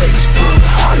 The flames burn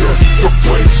higher, the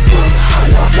flames burn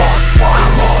higher. I'm on fire,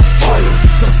 I'm on fire.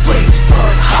 The flames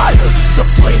burn higher, the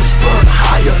flames burn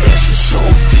higher as your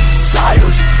soul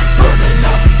desires. Burning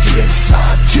up the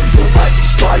inside till your life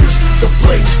expires. The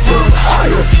flames burn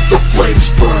higher, the flames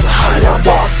burn higher. I'm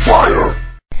on fire.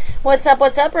 What's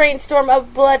up, Rainstorm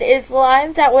of Blood is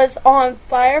live. That was On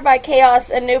Fire by Kaos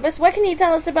Anubis. What can you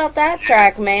tell us about that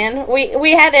track, man?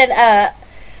 We had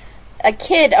a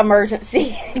kid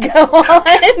emergency go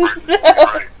on,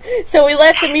 so we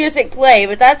let the music play,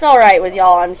 but that's alright with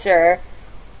y'all, I'm sure.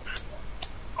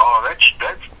 Oh, that's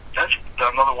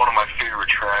another one of my favorite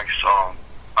tracks.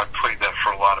 I played that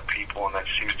for a lot of people, and that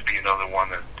seems to be another one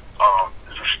that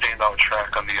is a standout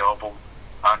track on the album.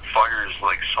 On Fire is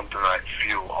like something that I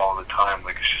feel all the time.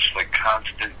 Like, it's just like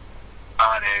constant,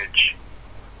 on edge,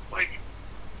 like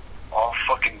all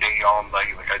fucking day, all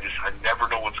night. Like, I never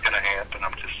know what's gonna happen.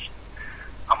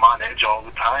 I'm on edge all the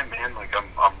time, man. Like,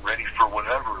 I'm ready for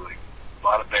whatever. Like, a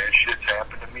lot of bad shit's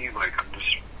happened to me. Like, I'm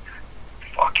just,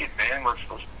 fuck it, man. Let's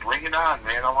bring it on,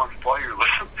 man. I'm on fire.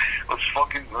 Let's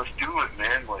do it,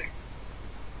 man. Like,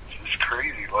 it's just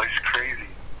crazy. Life's crazy.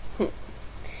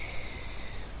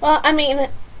 Well, I mean,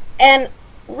 and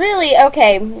really,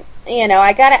 okay,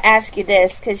 I gotta ask you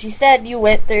this, because you said you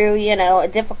went through, a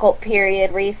difficult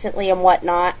period recently and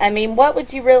whatnot. I mean, what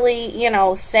would you really,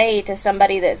 say to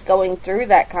somebody that's going through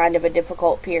that kind of a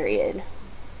difficult period?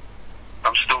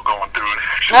 I'm still going through it,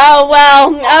 actually. Oh,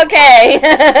 well, okay.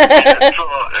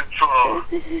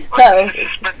 It's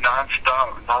just been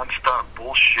non-stop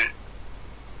bullshit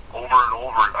over and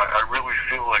over. I really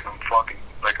feel like I'm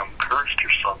cursed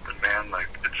or something, man. Like,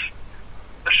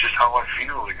 that's just how I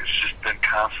feel. Like, it's just been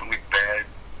constantly bad,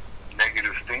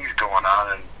 negative things going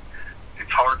on, and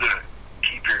it's hard to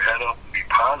keep your head up and be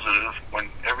positive when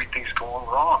everything's going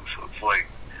wrong. So it's like,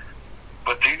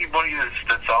 but to anybody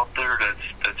that's out there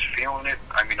that's feeling it,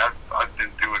 I mean, I've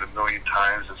been through it a million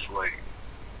times. It's like,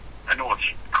 I know it's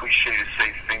cliche to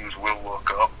say things will look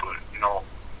up, but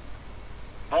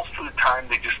most of the time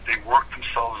they work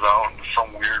themselves out in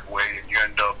some weird way, and you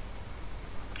end up,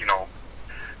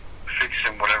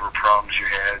 fixing whatever problems you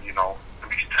had, at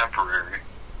least temporary.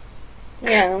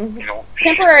 Yeah. And,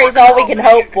 temporary is all we can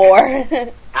hope for. Right.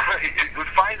 It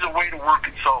finds a way to work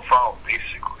itself out,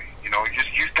 basically. You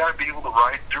just gotta be able to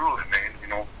ride through it, man,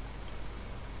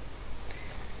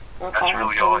 That's awesome.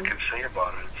 Really all I can say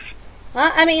about it.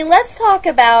 I mean, let's talk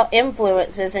about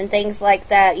influences and things like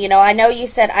that. I know you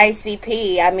said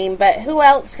ICP, but who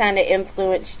else kind of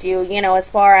influenced you, as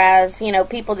far as,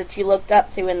 people that you looked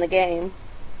up to in the game?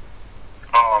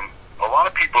 A lot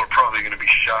of people are probably going to be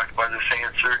shocked by this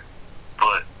answer,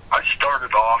 but I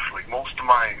started off, like, most of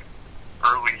my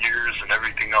early years and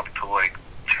everything up to, like,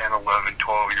 10, 11,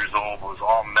 12 years old was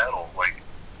all metal. Like,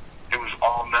 it was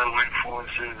all metal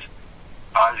influences.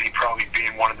 Ozzy probably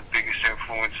being one of the biggest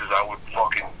influences. I would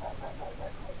fucking,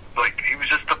 like, he was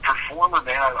just a performer,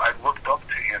 man. I looked up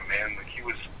to him, man. Like, he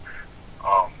was,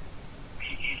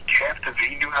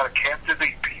 he knew how to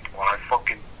captivate people,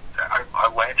 and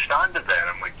I latched onto that.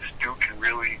 I'm like, this dude can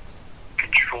really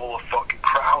control a fucking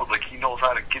crowd. Like, he knows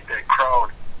how to get that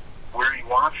crowd where he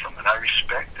wants them, and I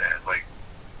respect that. Like,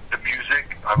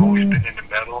 music. I've always been into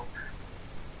metal.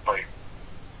 Like,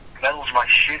 metal's my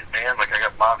shit, man. Like, I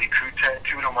got Motley Crue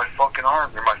tattooed on my fucking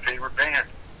arm. They're my favorite band.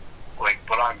 Like,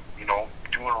 but I'm, you know,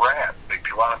 doing rap. Like,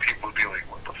 a lot of people would be like,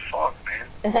 what the fuck, man?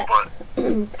 But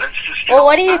that's just, well,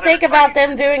 what do you think about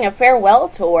them doing a farewell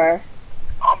tour?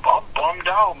 I'm bummed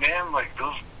out, man. Like,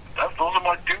 those are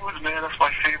my dudes, man. That's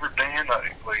my favorite band.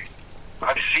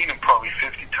 I've seen them probably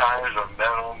 50 times. I've met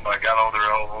them. I got all their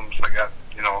albums. I got,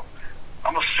 you know,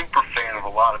 I'm a super fan of a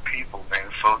lot of people, man.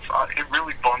 So it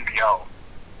really bummed me out.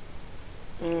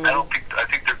 I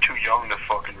think they're too young to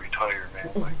fucking retire,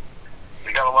 man. Like,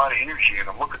 they got a lot of energy in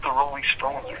them. Look at the Rolling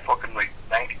Stones. They're fucking like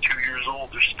 92 years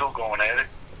old. They're still going at it.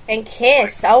 And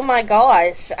Kiss, oh my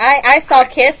gosh. I saw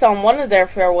Kiss on one of their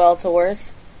farewell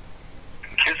tours.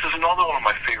 Kiss is another one of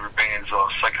my favorite bands.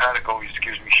 Psychotic always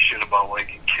gives me shit about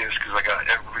liking Kiss because I got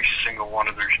every single one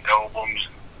of their albums.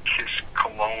 Kiss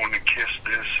Cologne and Kiss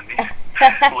this and he's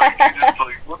like, he's just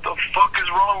like, what the fuck is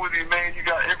wrong with you, man? You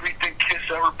got everything Kiss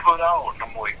ever put out. And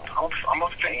I'm like, I'm a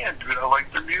fan, dude. I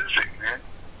like their music, man.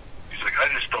 He's like, I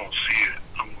just don't see it.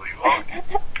 I'm like,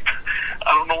 well,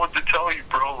 I don't know what to tell you,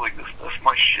 bro. Like, that's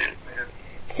my shit, man.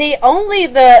 See, only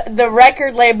the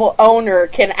record label owner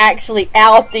can actually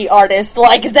out the artist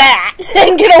like that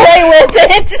and get away with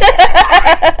it.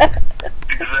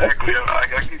 Exactly.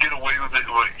 I can get away with it,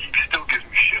 but he still gives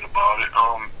me shit about it.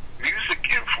 Music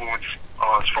influence,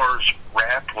 as far as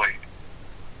rap, like,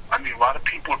 I mean, a lot of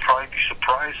people would probably be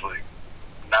surprised. Like,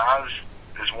 Nas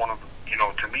is one of the, you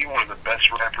know, to me, one of the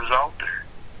best rappers out there.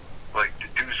 Like, the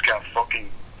dude's got fucking,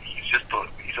 he's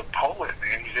a poet,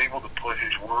 man. He's able to put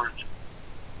his words,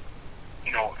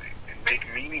 you know, and make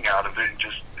meaning out of it, and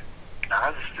just,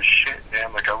 Nas is the shit,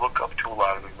 man. Like, I look up to a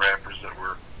lot of the rappers that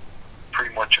were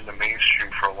pretty much in the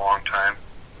mainstream for a long time.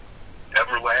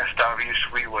 Everlast,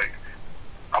 obviously, like,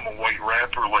 I'm a white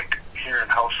rapper, like, hearing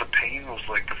House of Pain was,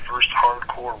 like, the first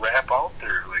hardcore rap out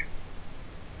there. Like,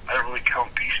 I don't really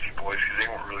count Beastie Boys because they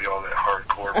weren't really all that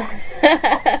hardcore,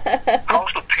 but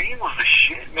Kaos Anubis was the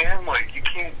shit, man. Like, you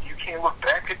can't look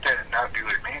back at that and not be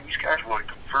like, man, these guys were like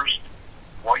the first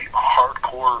white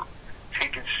hardcore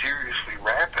taken seriously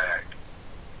rap act.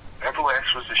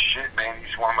 Everlast was the shit, man.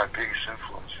 He's one of my biggest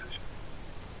influences.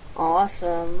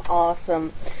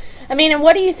 Awesome. I mean, and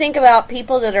what do you think about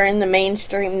people that are in the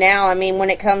mainstream now? I mean, when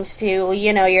it comes to,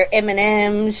 you know, your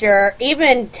Eminems, your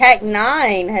even Tech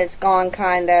Nine has gone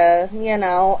kind of, you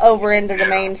know, over into the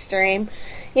mainstream.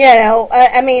 You know,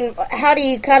 I mean, how do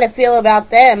you kind of feel about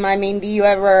them? I mean, do you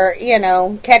ever, you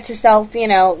know, catch yourself, you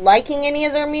know, liking any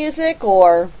of their music,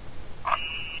 or?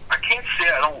 I can't say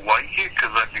I don't like it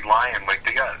because I'd be lying. Like,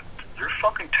 they're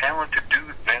fucking talented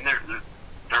dudes, man.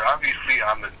 They're obviously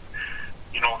on the,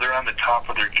 you know, they're on the top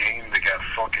of their game. They got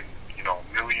fucking, you know,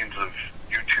 millions of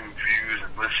YouTube views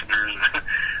and listeners.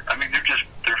 I mean,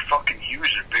 they're fucking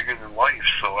huge. They're bigger than life.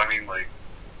 So, I mean, like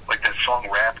that song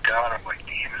Rap God, I'm like,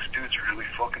 damn, this dude's really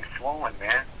fucking flowing,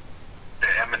 man. The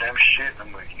Eminem shit,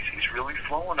 I'm like, he's really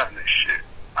flowing on this shit.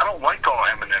 I don't like all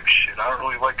Eminem shit. I don't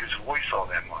really like his voice all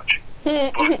that much.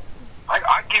 But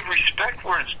I give respect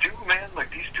where it's due, man. Like,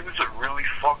 these dudes are really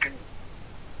fucking,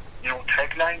 you know,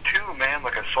 Tech Nine too, man.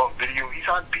 Like, I saw a video. He's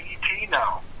on BET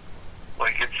now.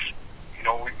 Like, it's, you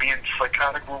know, me and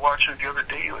Psychotic were watching it the other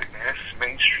day. Like, man, this is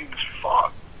mainstream as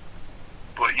fuck.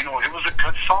 But, you know, it was a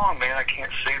good song, man. I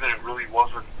can't say that it really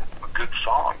wasn't a good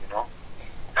song, you know.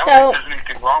 I don't think there's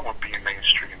anything wrong with being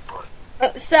mainstream,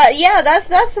 but... So, yeah,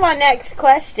 that's my next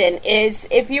question, is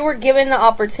if you were given the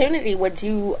opportunity, would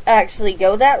you actually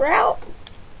go that route?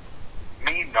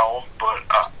 Me, no, but,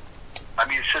 I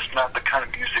mean, it's just not the kind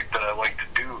of music that I like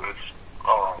to do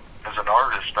as an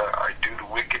artist. I do the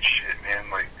wicked shit,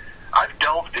 man. Like, I've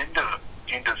delved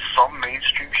into some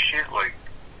mainstream shit, like,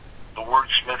 The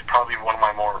Wordsmith, probably one of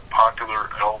my more popular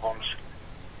albums,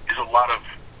 is a lot of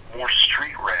more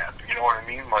street rap, you know what I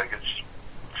mean? Like, it's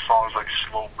songs like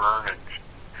Slow Burn, and,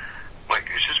 like,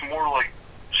 it's just more, like,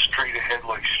 straight ahead,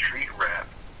 like, street rap.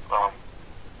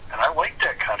 And I like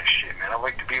that kind of shit, man. I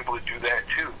like to be able to do that,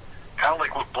 too. Kind of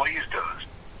like what Blaze does.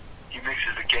 He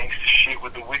mixes the gangsta shit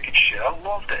with the wicked shit. I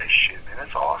love that shit, man.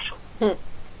 That's awesome.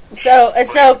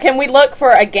 So can we look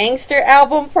for a gangster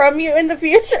album from you in the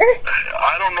future?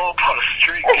 I don't know about a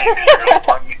street gangster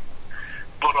album.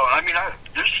 I mean,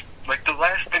 there's, like, the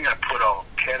last thing I put out,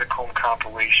 Catacomb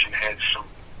Compilation, had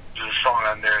there's a song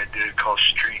on there I did called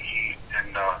Street Heat,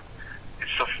 and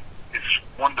it's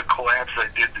one of the collabs I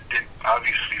did that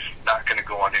obviously is not going to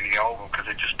go on any album because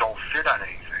it just don't fit on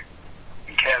anything.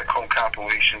 And Catacomb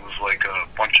Compilation was like a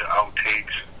bunch of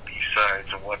outtakes,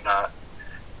 B-sides, and whatnot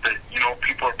that, you know,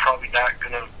 people are probably not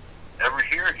going to ever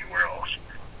hear anywhere else.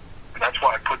 And that's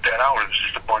why I put that out. It was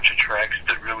just a bunch of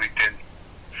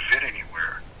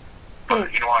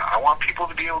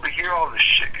be able to hear all this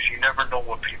shit because you never know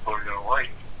what people are gonna like.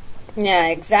 Yeah,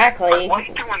 exactly. I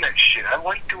like doing that shit. I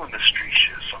like doing the street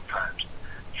shit sometimes.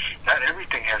 Not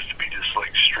everything has to be just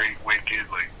like straight wicked.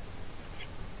 Like,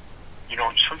 you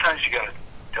know, sometimes you gotta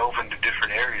delve into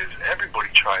different areas. Everybody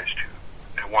tries to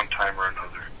at one time or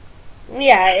another.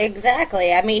 Yeah,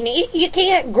 exactly. I mean, you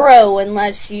can't grow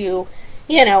unless you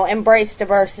know, embrace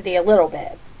diversity a little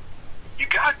bit. You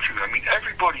got to. I mean,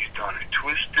 everybody's done it.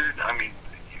 Twisted. I mean,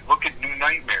 you look at New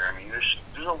Nightmare. I mean, there's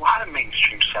a lot of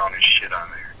mainstream sounding shit on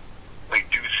there.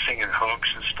 Like dudes singing hooks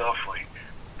and stuff. Like,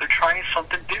 they're trying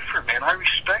something different, man. I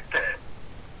respect that.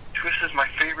 Twist is my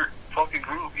favorite fucking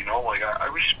group. You know, like I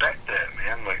respect that,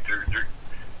 man. Like they're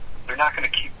not going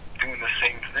to keep doing the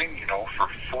same thing, you know, for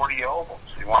 40 albums.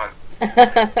 They want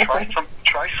to try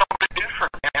something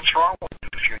different. Man. What's wrong with it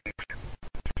if you?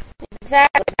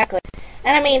 Exactly.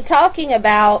 And I mean, talking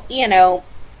about, you know,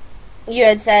 you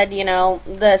had said, you know,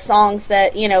 the songs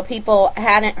that, you know, people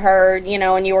hadn't heard, you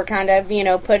know, and you were kind of, you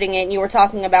know, putting it, and you were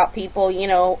talking about people, you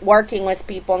know, working with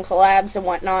people and collabs and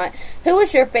whatnot. Who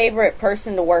was your favorite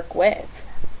person to work with?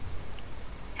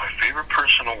 My favorite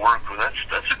person to work with?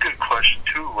 That's a good question,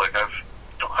 too. Like,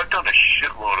 I've done a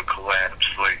shitload of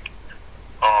collabs. Like,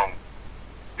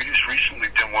 we just recently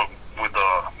did one with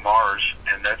Mars,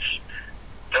 and that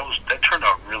turned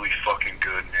out really fucking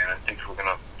good, man. I think we're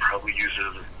gonna probably use it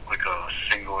as like a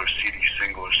single or CD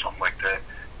single or something like that.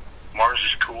 Mars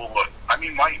is cool, but I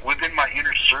mean, within my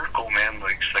inner circle, man,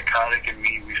 like Psychotic and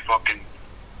me, we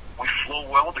flow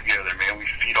well together, man. We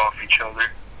feed off each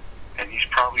other, and he's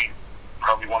probably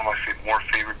one of my more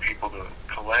favorite people to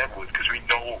collab with because we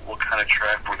know what kind of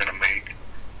track we're gonna make,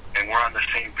 and we're on the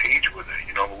same page with it,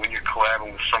 you know. But when you're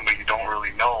collabing with somebody you don't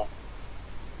really know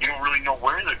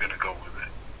where they're gonna go with it.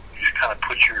 You just kind of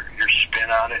put your spin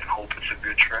on it and hope it's a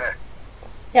good track.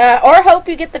 Yeah, or hope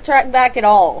you get the track back at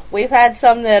all. We've had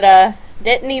some that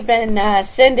didn't even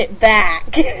send it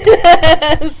back.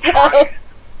 So,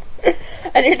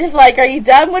 and you're just like, are you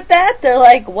done with that? They're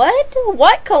like, what?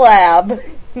 What collab?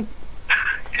 Yeah,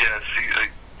 see,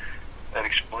 that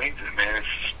explains it, man.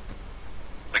 It's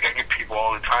like I get people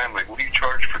all the time, like, what do you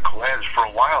charge for collabs? For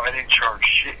a while, I didn't charge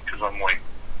shit because I'm like,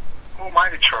 who am I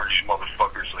to charge these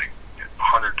motherfuckers like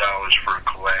 $100 for a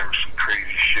collab or some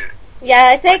crazy shit?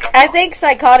 Yeah, I think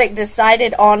Psychotic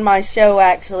decided on my show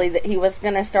actually that he was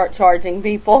gonna start charging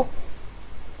people.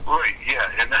 Right, yeah,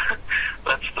 and that's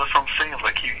what I'm saying.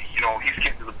 Like you know, he's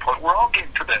getting to the point. We're all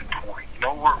getting to that point. You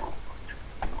know,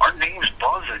 our name's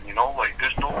buzzing. You know, like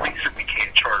there's no reason we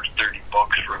can't charge $30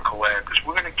 for a collab because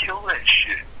we're gonna kill that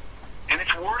shit, and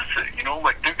it's worth it. You know,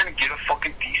 like they're gonna get a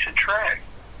fucking decent track.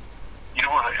 You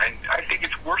know, I think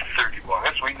it's worth $30.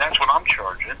 I mean, that's what I'm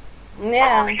charging.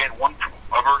 Yeah.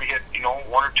 I've already had, you know,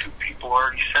 one or two people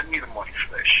already send me the money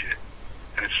for that shit,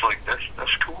 and it's like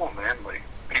that's cool, man. Like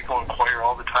people inquire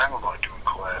all the time about doing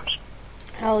collabs.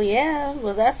 Hell yeah!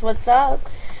 Well, that's what's up.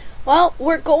 Well,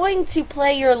 we're going to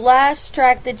play your last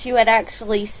track that you had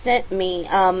actually sent me,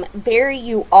 Bury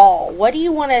You All. What do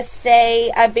you want to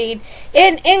say? I mean,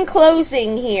 in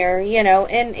closing here, you know,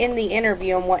 in the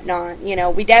interview and whatnot, you know,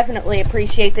 we definitely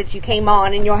appreciate that you came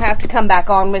on, and you'll have to come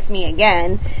back on with me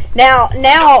again. Now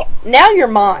you're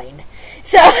mine.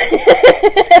 So,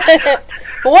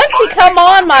 once you come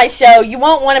on my show, you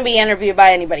won't want to be interviewed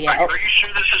by anybody else. Are you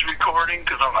sure this is recording?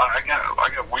 Because I got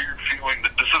a weird feeling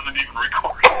that this isn't even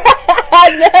recording.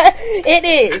 It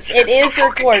is. It is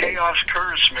recording. Chaos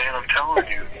curse, man. I'm telling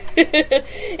you.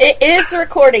 It is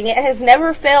recording. It has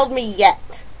never failed me yet.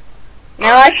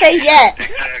 Now I say yet.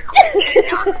 Exactly.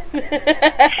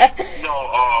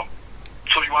 No.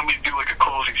 So you want me to do like a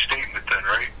closing statement then,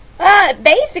 right?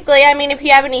 Basically, I mean, if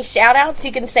you have any shout-outs,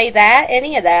 you can say that,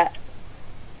 any of that.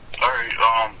 Alright,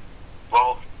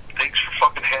 well, thanks for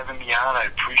fucking having me on. I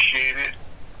appreciate it.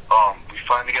 We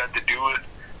finally got to do it.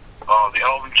 The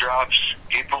album drops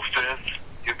April 5th.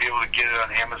 You'll be able to get it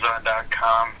on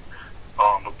Amazon.com.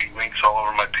 There'll be links all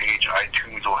over my page.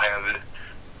 iTunes will have it.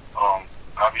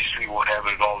 Obviously, we'll have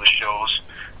it at all the shows.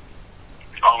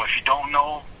 If you don't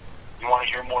know, you want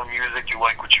to hear more music, you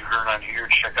like what you heard on here,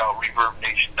 check out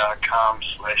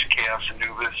ReverbNation.com/Kaos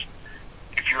Anubis.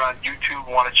 If you're on YouTube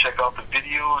and want to check out the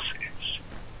videos, it's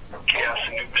Kaos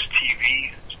Anubis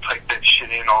TV. Just type that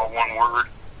shit in, all one word,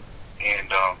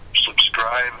 and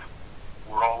subscribe.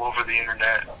 We're all over the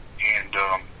internet, and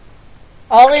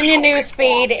all in your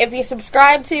newsfeed. If you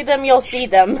subscribe to them, you'll see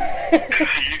them.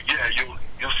 Yeah,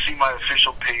 you'll see my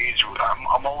official page.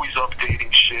 I'm always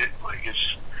updating shit. Like,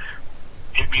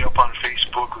 hit me up on Facebook.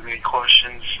 Facebook with any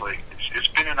questions. Like, it's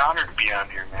been an honor to be on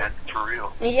here, man, for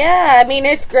real. Yeah, I mean,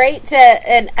 it's great to,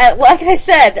 and like I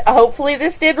said, hopefully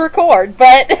this did record,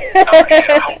 but Yeah,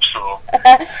 I hope so.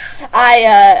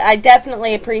 I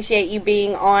definitely appreciate you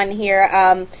being on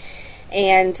here.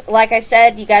 And like I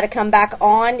said, you got to come back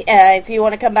on. If you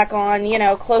want to come back on, you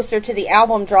know, closer to the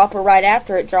album drop or right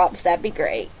after it drops, that'd be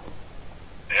great.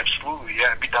 Absolutely,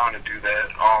 yeah, I'd be down to do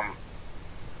that.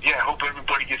 Yeah, I hope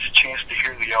everybody gets a chance to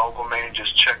hear the album, man.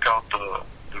 Just check out the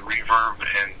Reverb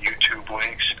and YouTube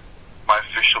links. My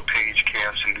official page,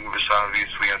 Kaos Anubis,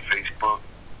 obviously, on Facebook.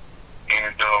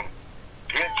 And,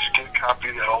 yeah, just get a copy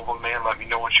of the album, man. Let me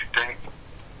know what you think.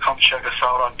 Come check us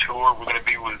out on tour. We're going to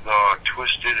be with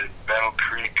Twisted at Battle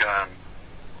Creek on,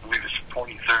 I believe it's the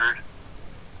 23rd.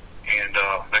 And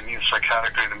that means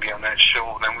Psychotic are going to be on that show.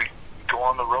 And then we go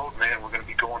on the road, man. We're going to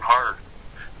be going hard.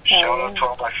 Shout out to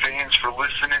all my fans for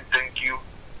listening. Thank you.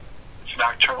 It's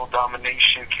Nocturnal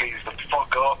Domination. K's the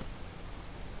fuck up.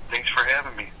 Thanks for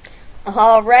having me.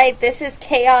 All right, this is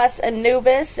Kaos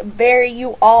Anubis. Bury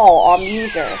you all on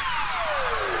MUSER.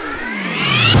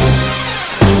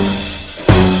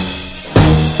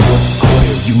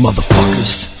 You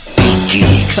motherfuckers. 8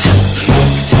 gigs.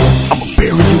 I'ma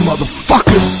bury you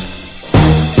motherfuckers.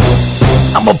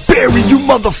 I'ma bury you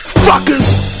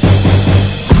motherfuckers.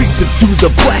 Creeping through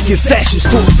the blackest ashes,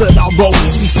 don't said I'll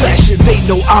always be slashing. They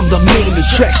know I'm the main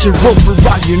attraction. Rope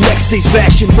around your neck, stage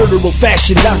fashion, murder old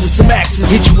fashioned. Now's some axes,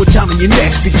 hit you with time in your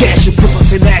next. Be cashing, put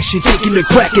in action, taking the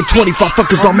crack at 25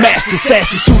 fuckers on master.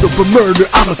 Sassy, suitable murder.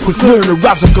 I'm a quick learner,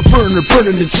 rise like a burner,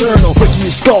 burning eternal. Breaking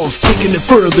your skulls, taking it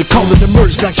further, calling the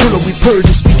merge. Nocturnal, we purge.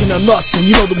 You're speaking on us, and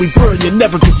you know that we burn. You're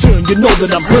never concerned, you know that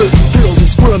I'm hurt. Girls and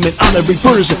squirming on every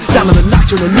version. Down in the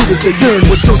nocturnal news they yearn.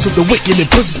 With dose of the wicked and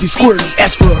pussies be squirting.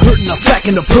 As for a hurting, I'm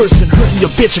smacking a person. Hurting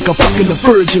your bitch like a fucking a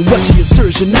virgin. Watching your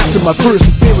surgeon after my verse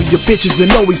is burying your bitches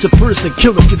and always a person.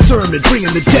 Killing concernment,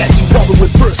 bringing the dead to all the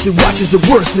reverse. And watches it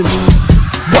worsens.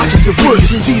 Watches it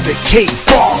worsens. See the cave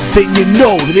fall, then you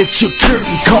know that it's your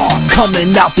curtain call.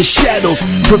 Coming out the shadows,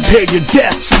 prepare your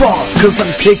death spawn. Cause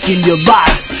I'm taking your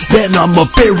lives, then I'ma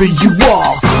bury you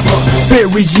all. I'ma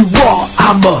bury you all.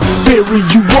 I'ma bury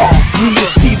you all. When you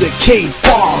see the cave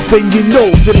fall, then you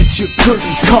know that it's your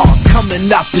curtain call.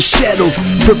 Coming out the shadows,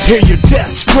 prepare your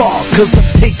death sprawl. Cause I'm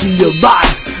taking your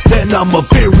lives, then I'ma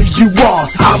bury you all.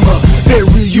 I'ma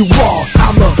bury you all.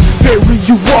 I'ma bury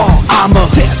you all.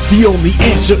 I'ma death the only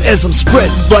answer as I'm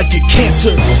spreading like a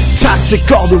cancer. Toxic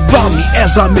all around me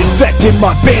as I'm infecting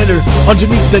my banner.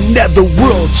 Underneath the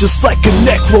netherworld just like a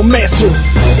necromancer.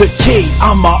 The K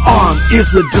on my arm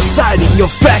is a deciding of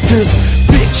factors.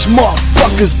 Bitch,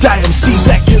 motherfuckers, die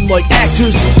MCs acting like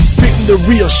actors. Spitting the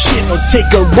real shit or take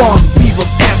a long leave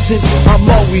of absence. I'm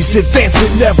always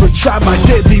advancing, never try my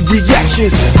deadly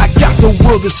reaction. I got the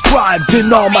world described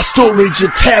in all my storage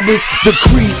of tablets. The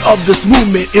creed of this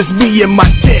movement is me and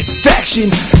my dead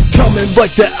faction. Coming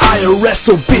like the IRS,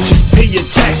 so bitches pay your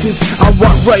taxes. I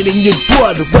want right in your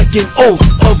blood like an oath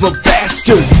of a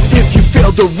bastard. If you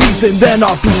fail to reason, then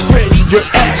I'll be spreading your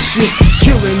ashes,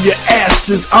 killing your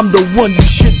asses. I'm the one you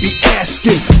should be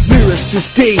asking.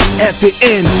 Lyricist days at the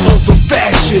end of a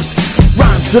fascist.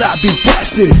 Rhymes that I be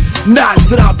blasting, knives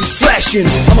that I'll be slashing.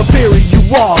 I'ma bury you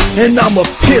all, and I'ma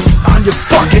piss on your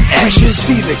fucking ashes.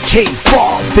 See the cave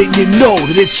fall, then you know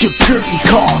that it's your curtain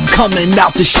call. Coming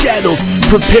out the shadows,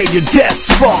 prepare your death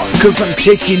spawn. Cause I'm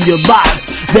taking your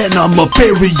lives, then I'ma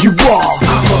bury you all.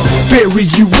 I'ma bury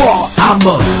you all.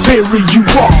 I'ma bury you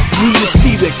all. When you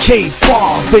see the cave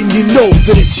fall, then you know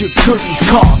that it's your curtain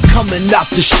call. Coming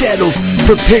out the shadows,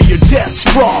 prepare your death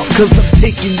sprawl. Cause I'm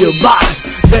taking your lives,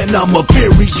 then I'ma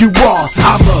bury you all.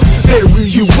 I'ma bury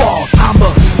you all. I'ma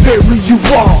bury you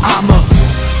all. I'ma